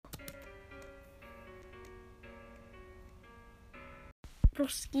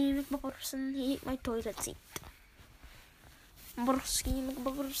Brusky McBubberson, he ate my toilet seat. Brusky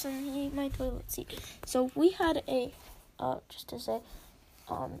McBubberson, he ate my toilet seat. So we had a, just to say,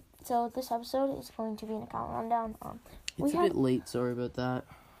 so this episode is going to be an account rundown. It's a bit late, sorry about that.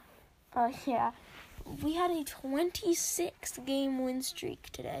 Yeah. We had a 26-game win streak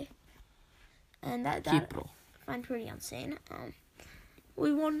today. And that I find pretty insane.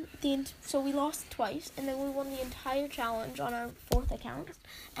 We won so we lost twice, and then we won the entire challenge on our 4th account,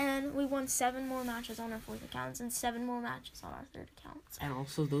 and we won 7 more matches on our 4th accounts, and 7 more matches on our 3rd accounts. And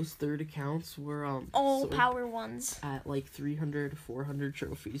also, those 3rd accounts were all power ones at like 300, 400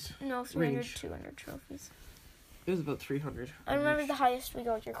 trophies. No, 300, 200 trophies. It was about 300. I remember the highest we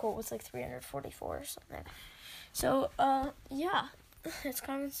got with your quote was like 344 or something. So, yeah, it's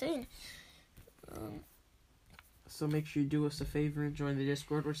kind of insane. So make sure you do us a favor and join the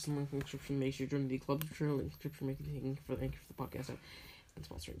Discord, which is in the link in the description. Make sure you join the club channel, link in the description, thank you for the podcast and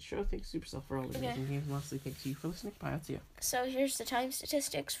sponsoring the show. Thanks Supercell for all the amazing games. And lastly, thanks to you for listening. Bye, I'll see you. So here's the time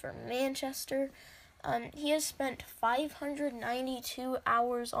statistics for Manchester. He has spent 592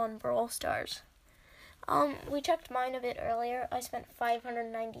 hours on Brawl Stars. We checked mine a bit earlier. I spent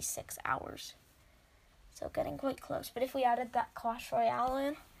 596 hours. So getting quite close. But if we added that Clash Royale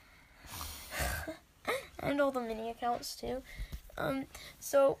in, and all the mini accounts too.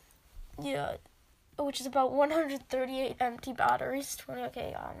 So, yeah, which is about 138 empty batteries.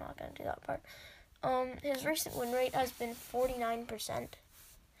 Okay, I'm not going to do that part. His recent win rate has been 49%.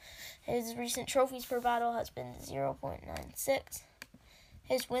 His recent trophies per battle has been 0.96.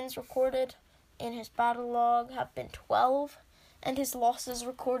 His wins recorded in his battle log have been 12. And his losses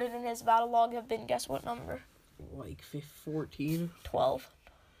recorded in his battle log have been, guess what number? Like 14? 12.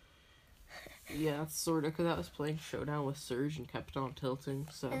 Yeah, that's sort of because I was playing Showdown with Surge and kept on tilting,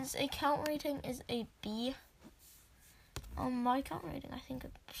 so... His account rating is a B. My account rating, I think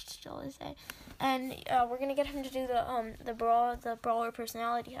it still is A. And, we're gonna get him to do the brawler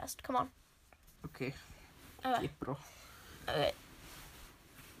personality test. Come on. Okay. Okay. Yeah, bro. Okay.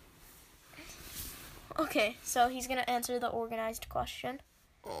 Okay, so he's gonna answer the organized question.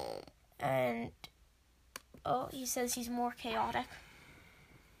 And, he says he's more chaotic.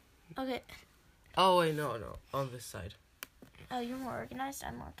 Okay. Oh, wait, no. On this side. Oh, you're more organized?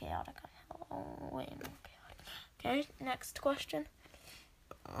 I'm more chaotic. Oh, way more chaotic. Okay, next question.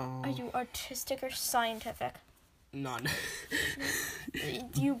 Are you artistic or scientific? None.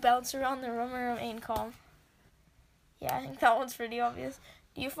 Do you bounce around the room or remain calm? Yeah, I think that one's pretty obvious.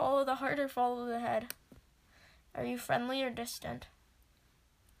 Do you follow the heart or follow the head? Are you friendly or distant?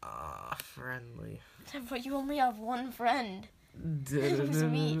 Friendly. But you only have one friend. It was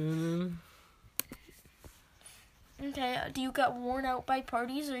me. Okay, do you get worn out by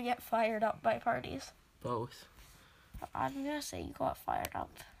parties or get fired up by parties? Both. I'm gonna say you got fired up,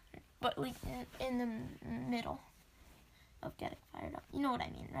 but like in the middle of getting fired up. You know what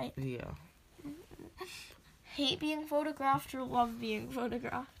I mean, right? Yeah. Hate being photographed or love being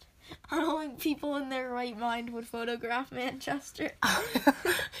photographed? I don't think people in their right mind would photograph Manchester.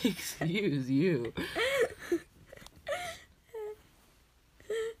 Excuse you.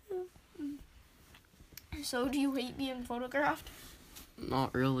 So, do you hate being photographed?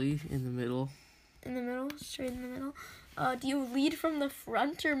 Not really. In the middle. In the middle? Straight in the middle? Do you lead from the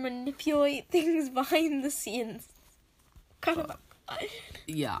front or manipulate things behind the scenes?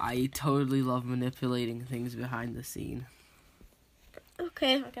 Yeah, I totally love manipulating things behind the scene.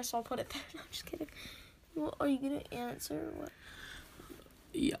 Okay, I guess I'll put it there. No, I'm just kidding. Well, are you going to answer or what?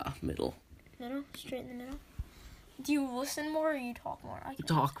 Yeah, middle. Middle? Straight in the middle? Do you listen more or you talk more? I can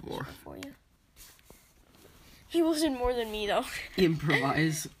talk more. For you. He listened more than me, though.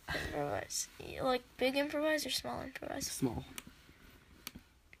 Improvise. Improvise. Like big improvise or small improvise? Small.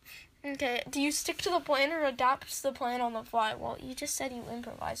 Okay, do you stick to the plan or adapt to the plan on the fly? Well, you just said you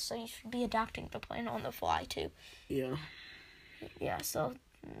improvise, so you should be adapting the plan on the fly, too. Yeah. Yeah, so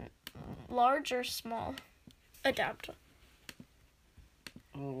large or small? Adapt.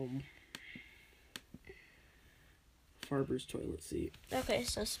 Farber's toilet seat. Okay,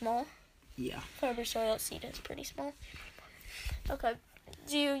 so small? Yeah. Farber's toilet seat is pretty small. Okay,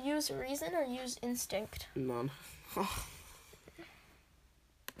 do you use reason or use instinct? None.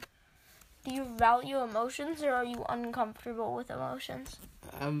 Do you value emotions or are you uncomfortable with emotions?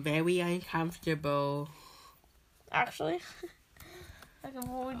 I'm very uncomfortable. Actually? Okay,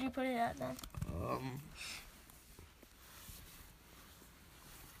 what would you put it at then?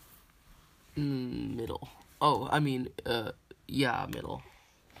 Middle. Oh, I mean, yeah, middle.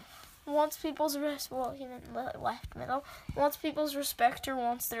 Wants people's he meant left middle. Wants people's respect or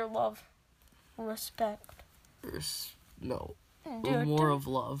wants their love? Respect. No. more of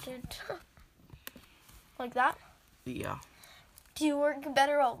love. Like that? Yeah. Do you work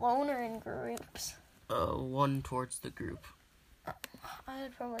better alone or in groups? One towards the group. I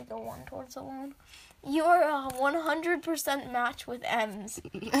would probably go one towards alone. You're a 100% match with M's.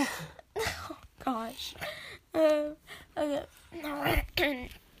 Oh, gosh. Okay.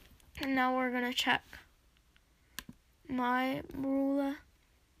 Now we're gonna check my ruler.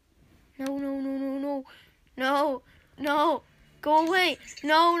 No. Go away.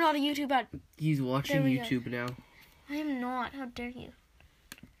 No, not a YouTube ad. He's watching YouTube now. I am not. How dare you?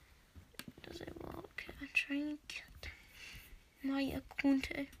 Does it work? I'm trying to get my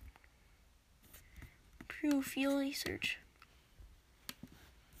account. Profile search.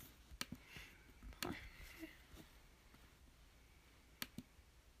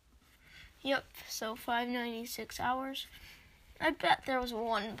 Yep, so 596 hours. I bet there was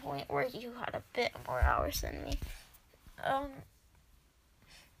one point where you had a bit more hours than me.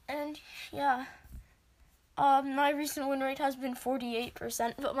 And yeah. My recent win rate has been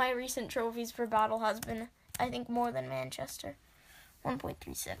 48%, but my recent trophies per battle has been, I think, more than Manchester.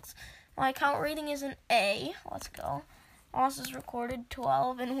 1.36. My account rating is an A. Let's go. Losses recorded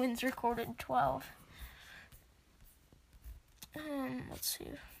 12 and wins recorded 12. Let's see.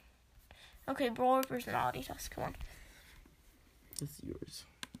 Okay, brawler personality test. Come on. It's yours.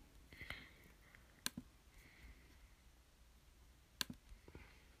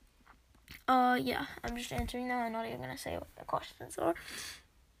 Yeah. I'm just answering now. I'm not even gonna say what the questions are.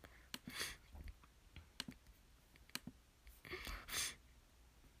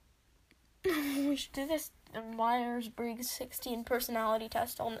 We should do this Myers-Briggs 16 personality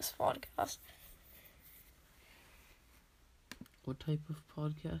test on this podcast. What type of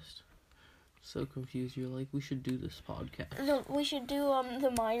podcast? So confused. You're like, we should do this podcast. No, we should do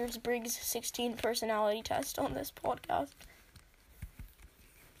the Myers-Briggs 16 personality test on this podcast.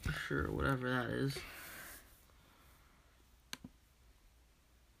 Sure, whatever that is.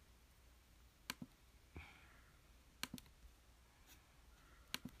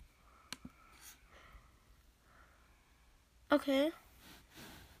 Okay.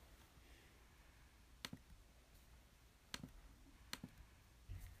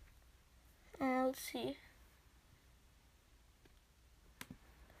 Let's see.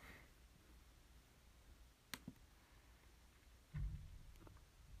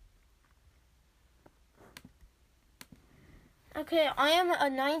 Okay, I am a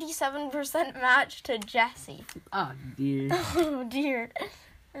 97% match to Jesse. Ah, dear. Oh, dear.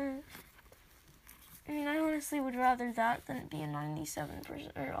 I mean, I honestly would rather that than be a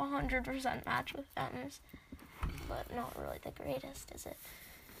 97% or 100% match with M's. But not really the greatest, is it?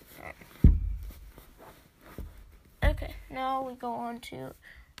 Alright. Okay, now we go on to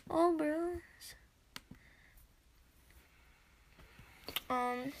All Bros.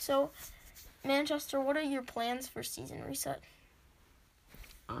 So, Manchester, what are your plans for season reset?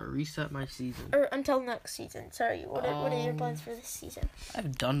 Reset my season. Or until next season, sorry. What are your plans for this season?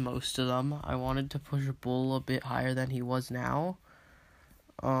 I've done most of them. I wanted to push Bull a bit higher than he was now.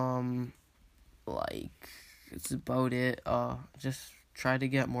 It's about it. Just try to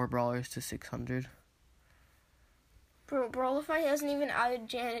get more brawlers to 600. Bro, Brawlify hasn't even added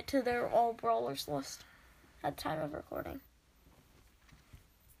Janet to their all brawlers list at time of recording.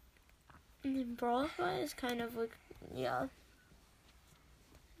 And then Brawlify is kind of like, yeah.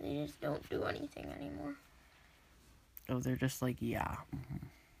 They just don't do anything anymore. Oh, they're just like, yeah. Mm-hmm.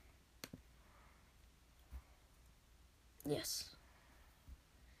 Yes.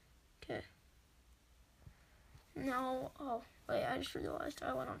 Okay. Now, oh, wait, I just realized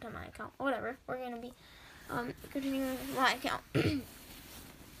I went onto my account. Whatever, we're gonna be, continuing with my account.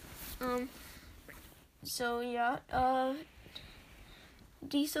 So, yeah,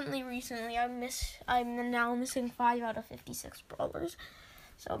 decently recently, I'm now missing 5 out of 56 brawlers.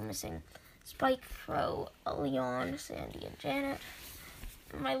 So I'm missing Spike, Crow, Leon, Sandy, and Janet.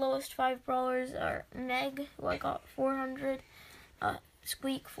 My lowest 5 brawlers are Meg, who I got 400,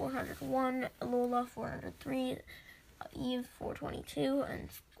 Squeak, 401, Lola, 403, Eve, 422, and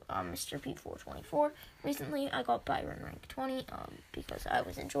Mr. P, 424. Recently, I got Byron rank 20, because I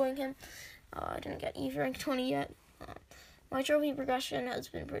was enjoying him. I didn't get Eve rank 20 yet. My trophy progression has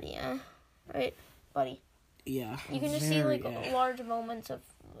been pretty, right, buddy? Yeah. You can just see, large moments of,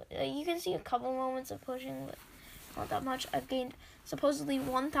 you can see a couple moments of pushing, but not that much. I've gained supposedly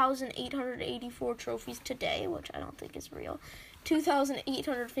 1,884 trophies today, which I don't think is real.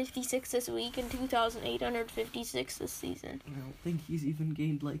 2,856 this week, and 2,856 this season. I don't think he's even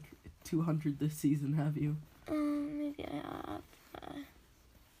gained, 200 this season, have you? Maybe I have.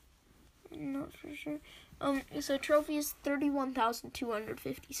 I'm not for sure. So trophies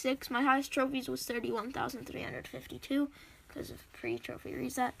 31,256. My highest trophies was 31,352 because of pre-trophy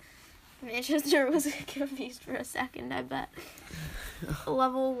reset. Manchester was confused for a second, I bet.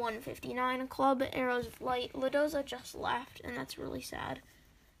 Level 159 club, Arrows of Light. Ladoza just left, and that's really sad.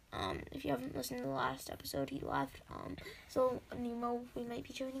 If you haven't listened to the last episode, he left. So Nemo, we might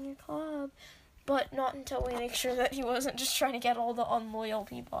be joining your club, but not until we make sure that he wasn't just trying to get all the unloyal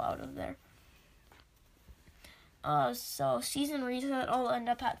people out of there. So season reset, I'll end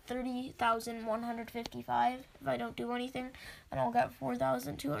up at 30,155 if I don't do anything, and I'll get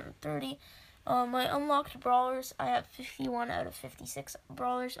 4,230. My unlocked brawlers, I have 51 out of 56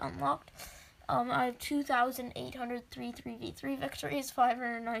 brawlers unlocked. I have 2,803 3v3 victories,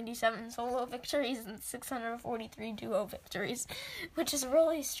 597 solo victories, and 643 duo victories, which is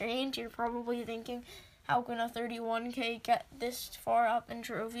really strange. You're probably thinking, how can a 31k get this far up in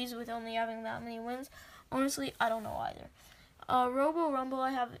trophies with only having that many wins? Honestly, I don't know either. Robo Rumble,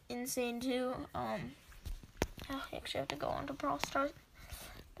 I have insane too. I actually have to go on to Brawl Stars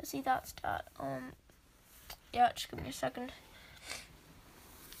to see that stat. Yeah, just give me a second.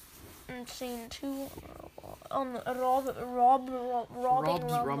 Insane too. Rob's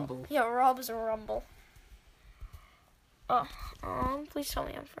Rumble. Yeah, Rob's Rumble. Please tell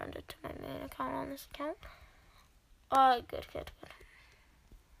me I'm friended to my main account on this account. Good.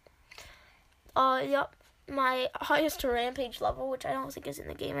 Yep. My highest Rampage level, which I don't think is in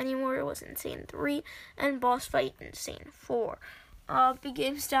the game anymore, was Insane 3, and Boss Fight Insane 4. Big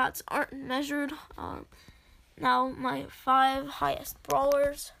game stats aren't measured. Now, my 5 highest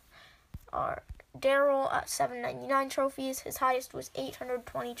brawlers are Daryl at 799 trophies. His highest was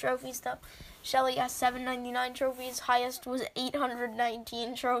 820 trophies, though. Shelly has 799 trophies. Highest was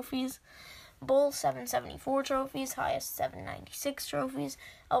 819 trophies. Bull, 774 trophies, highest 796 trophies.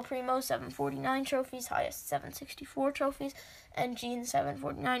 El Primo, 749 trophies, highest 764 trophies. And Gene,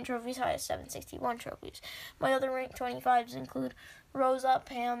 749 trophies, highest 761 trophies. My other rank 25s include Rosa,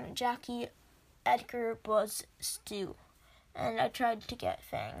 Pam, Jackie, Edgar, Buzz, Stu. And I tried to get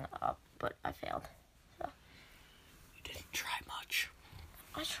Fang up, but I failed. So You didn't try much.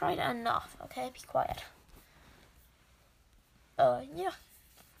 I tried enough, okay? Be quiet. Yeah.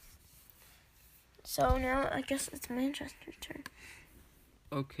 So now I guess it's Manchester's turn.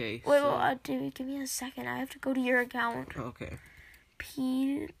 Okay. Wait, dude, give me a second. I have to go to your account. Okay.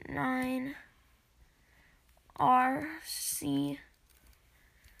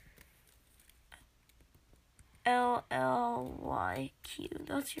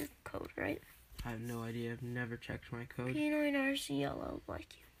 That's your code, right? I have no idea. I've never checked my code. P9RCLLYQ.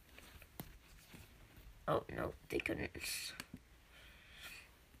 Oh, no, they couldn't.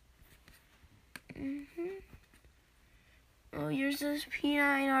 Oh, yours is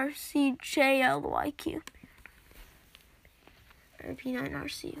P9RCJLYQ. Or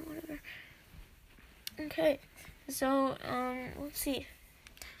P9RC, whatever. Okay, so, let's see.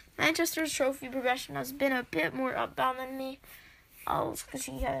 Manchester's trophy progression has been a bit more upbound than me. Because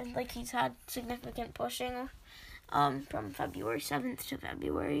he's had significant pushing, from February 7th to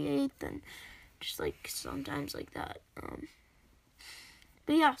February 8th, and just, sometimes like that,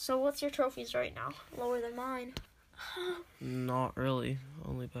 But yeah, so what's your trophies right now? Lower than mine. Not really,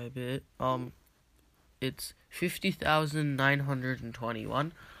 only by a bit. It's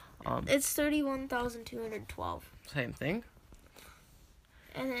 50,921. It's 31,212. Same thing.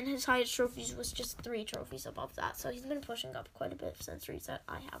 And then his highest trophies was just 3 trophies above that. So he's been pushing up quite a bit since reset.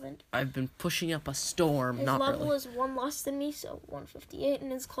 I haven't. I've been pushing up a storm, his not really. level is 1 less than me, so 158.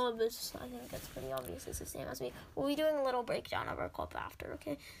 And his club is, I think that's pretty obvious, it's the same as me. We'll be doing a little breakdown of our club after,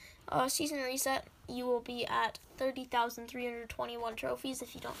 okay? Season reset, you will be at 30,321 trophies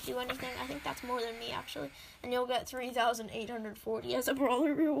if you don't do anything. I think that's more than me, actually. And you'll get 3,840 as a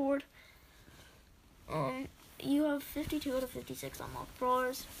brawler reward. You have 52 out of 56 unlocked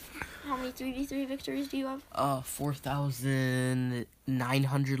brawlers. How many 3v3 victories do you have?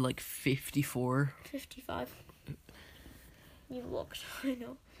 4,954. 55. You looked, I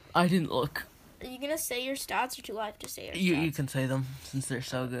know. I didn't look. Are you gonna say your stats, or do I have to say your stats? You can say them, since they're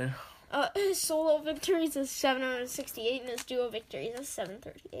so good. His solo victories is 768, and his duo victories is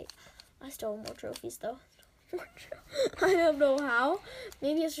 738. I still have more trophies, though. I don't know how.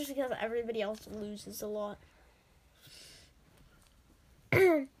 Maybe it's just because everybody else loses a lot.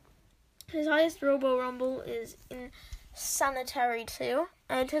 His highest Robo Rumble is in Sanitary 2,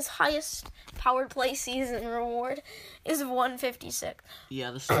 and his highest Power Play season reward is 156.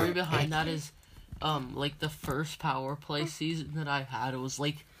 Yeah, the story behind that is, the first Power Play season that I had, it was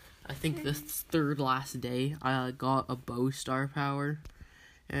I think the third last day, I got a bow star power,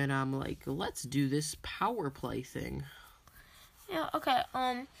 And I'm like, let's do this power play thing. Yeah, okay.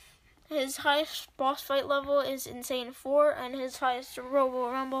 His highest boss fight level is Insane 4, and his highest Robo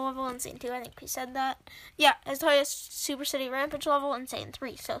Rumble level, Insane 2. I think we said that. Yeah, his highest Super City Rampage level, Insane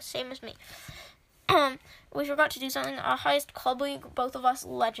 3. So, same as me. We forgot to do something. Our highest Club League, both of us,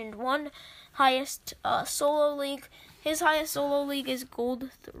 Legend 1. Highest Solo League. His highest Solo League is Gold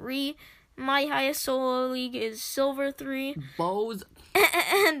 3. My highest Solo League is Silver 3. Bows.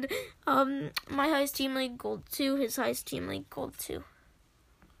 And my highest Team League, Gold 2. His highest Team League, Gold 2.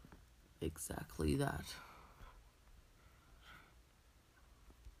 Exactly that.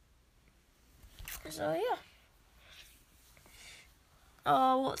 So,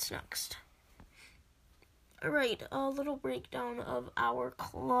 yeah. What's next? Alright, a little breakdown of our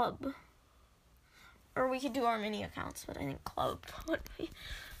club. Or we could do our mini accounts, but I think club would be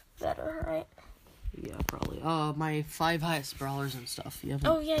better, right? Yeah, probably. My 5 highest brawlers and stuff. You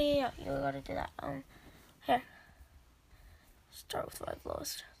Oh, yeah. You gotta do that. Here. Start with 5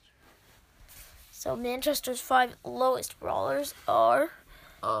 lowest. So, Manchester's 5 lowest brawlers are...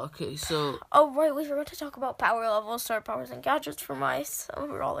 Okay, so... Oh, right, we forgot to talk about power levels, star powers, and gadgets for my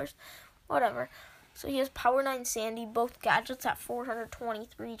brawlers. Whatever. So, he has Power 9 Sandy, both gadgets at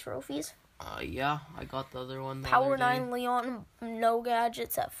 423 trophies. Yeah, I got the other one. Power 9 Leon, no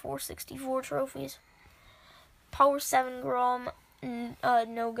gadgets at 464 trophies. Power 7 Grom,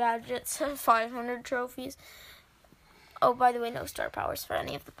 no gadgets, 500 trophies. Oh, by the way, no star powers for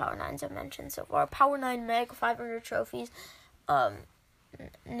any of the Power 9s I've mentioned so far. Power 9 Meg, 500 trophies.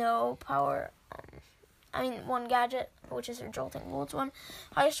 No power, one gadget, which is her Jolting Wolves one.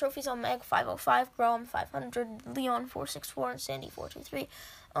 Highest trophies on Meg, 505, Grom, 500, Leon, 464, and Sandy, 423.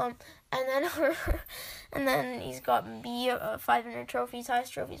 And then he's got B, 500 trophies.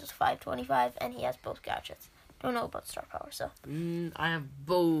 Highest trophies was 525, and he has both gadgets. Don't know about star power, so. I have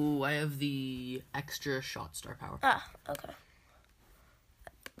bow. I have the extra shot star power. Okay.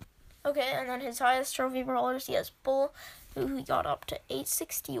 Okay, and then his highest trophy brawlers, he has Bull, who he got up to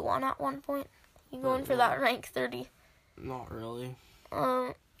 861 at one point. You going for that rank 30? Not really.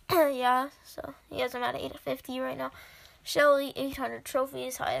 Yeah, so he has him at 850 right now. Shelly, 800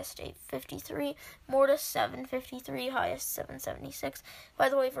 trophies, highest 853. Mortis, 753, highest 776. By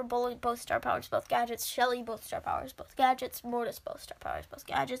the way, for Bully, both star powers, both gadgets. Shelly, both star powers, both gadgets. Mortis, both star powers, both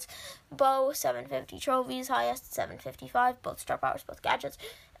gadgets. Bo, 750 trophies, highest 755, both star powers, both gadgets.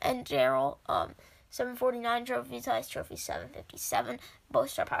 And Daryl, 749 trophies, highest trophy 757,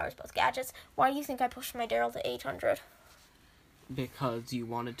 both star powers, both gadgets. Why do you think I pushed my Daryl to 800? Because you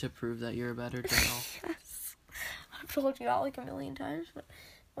wanted to prove that you're a better Daryl. Yes. I've told you that like a million times, but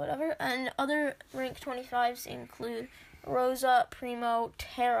whatever. And other rank 25s include Rosa, Primo,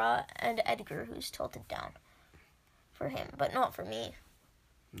 Tara, and Edgar, who's tilted down for him, but not for me.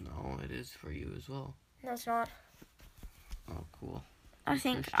 No, it is for you as well. No, it's not. Oh, cool. I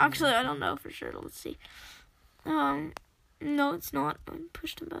think. Actually, I don't know for sure. Let's see. No, it's not. I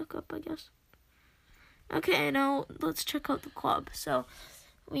pushed him back up, I guess. Okay, now let's check out the club. So,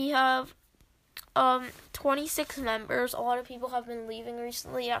 we have 26 members. A lot of people have been leaving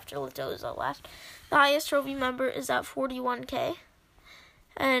recently after Latoza left. The highest trophy member is at 41k.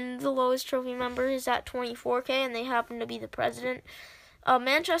 And the lowest trophy member is at 24k, and they happen to be the president.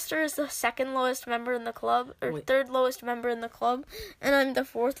 Manchester is the second lowest member in the club, or third lowest member in the club, and I'm the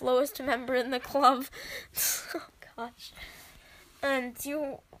fourth lowest member in the club. Oh, gosh. And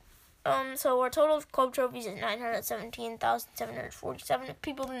so our total of club trophies is 917,747. If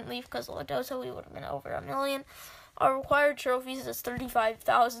people didn't leave because of Ladosa, we would have been over 1 million. Our required trophies is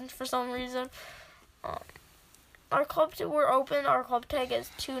 35,000 for some reason. Our clubs were open. Our club tag is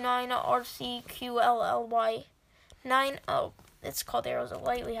 29RCQLLY9. Oh, it's called Arrows of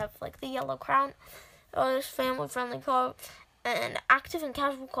Light. We have like the yellow crown. This family-friendly club. And active and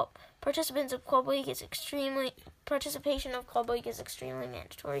casual club participants of Club League is extremely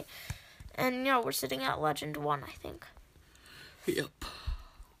mandatory. And yeah, we're sitting at Legend 1, I think. Yep.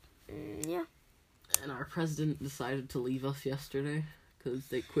 Yeah. And our president decided to leave us yesterday because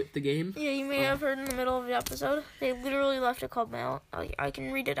they quit the game. Yeah, you may have heard in the middle of the episode. They literally left a club mail. I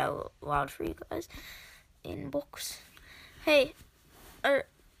can read it out loud for you guys in books. Hey,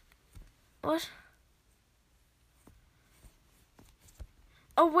 what?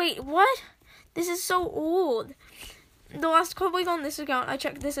 Oh, wait, what? This is so old. The last Club League on this account, I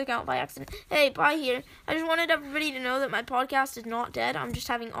checked this account by accident. Hey, bye here. I just wanted everybody to know that my podcast is not dead. I'm just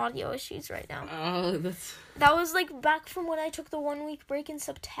having audio issues right now. That was like back from when I took the 1 week break in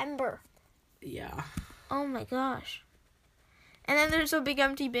September. Yeah. Oh my gosh. And then there's a big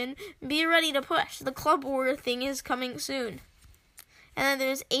empty bin. Be ready to push. The Club War thing is coming soon. And then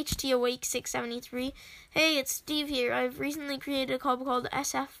there's HT Awake 673. Hey, it's Steve here. I've recently created a club called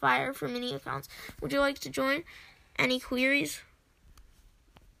SF Fire for mini accounts. Would you like to join? Any queries?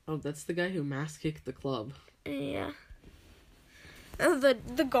 Oh, that's the guy who mass kicked the club. Yeah.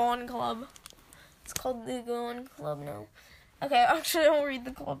 The Gone Club. It's called the Gone Club now. Okay, actually, I'll read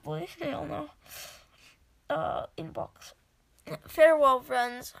the club, please. Hell no. Inbox. Farewell,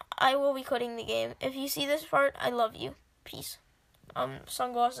 friends. I will be quitting the game. If you see this part, I love you. Peace.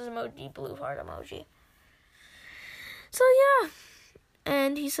 Sunglasses emoji, blue heart emoji. So, yeah.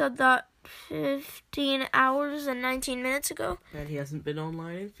 And he said that 15 hours and 19 minutes ago. And he hasn't been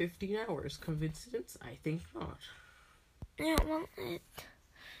online in 15 hours. Coincidence? I think not. Yeah, well,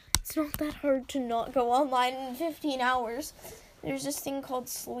 it's not that hard to not go online in 15 hours. There's this thing called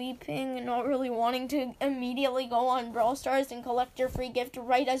sleeping and not really wanting to immediately go on Brawl Stars and collect your free gift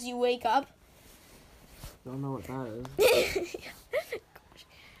right as you wake up. Don't know what that is.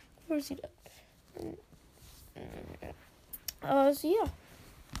 Of course you don't. So yeah.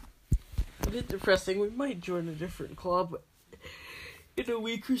 A bit depressing. We might join a different club in a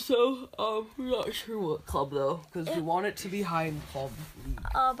week or so. We're not sure what club though, because we want it to be high in club league.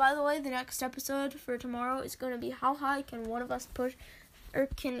 By the way, the next episode for tomorrow is going to be how high can one of us push, or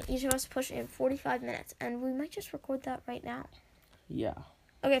can each of us push in 45 minutes, and we might just record that right now. Yeah.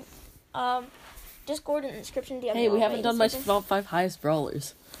 Okay. Discord in the description. Do you have Hey, we haven't done my top 5 highest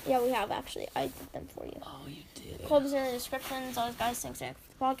brawlers. Yeah, we have actually. I did them for you. Oh, you did. Clubs in the description. As always, guys, thanks again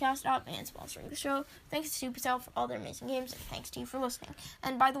for the podcast app and sponsoring the show. Thanks to Supercell for all their amazing games, and thanks to you for listening.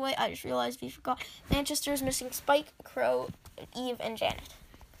 And by the way, I just realized we forgot Manchester's missing Spike, Crow, Eve, and Janet.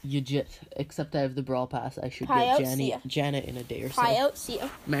 Legit. Except I have the Brawl Pass. I should Pie get out, see ya. Janet in a day or so. Bye out, see ya.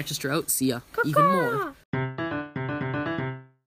 Manchester out, see ya. Caw-caw. Even more.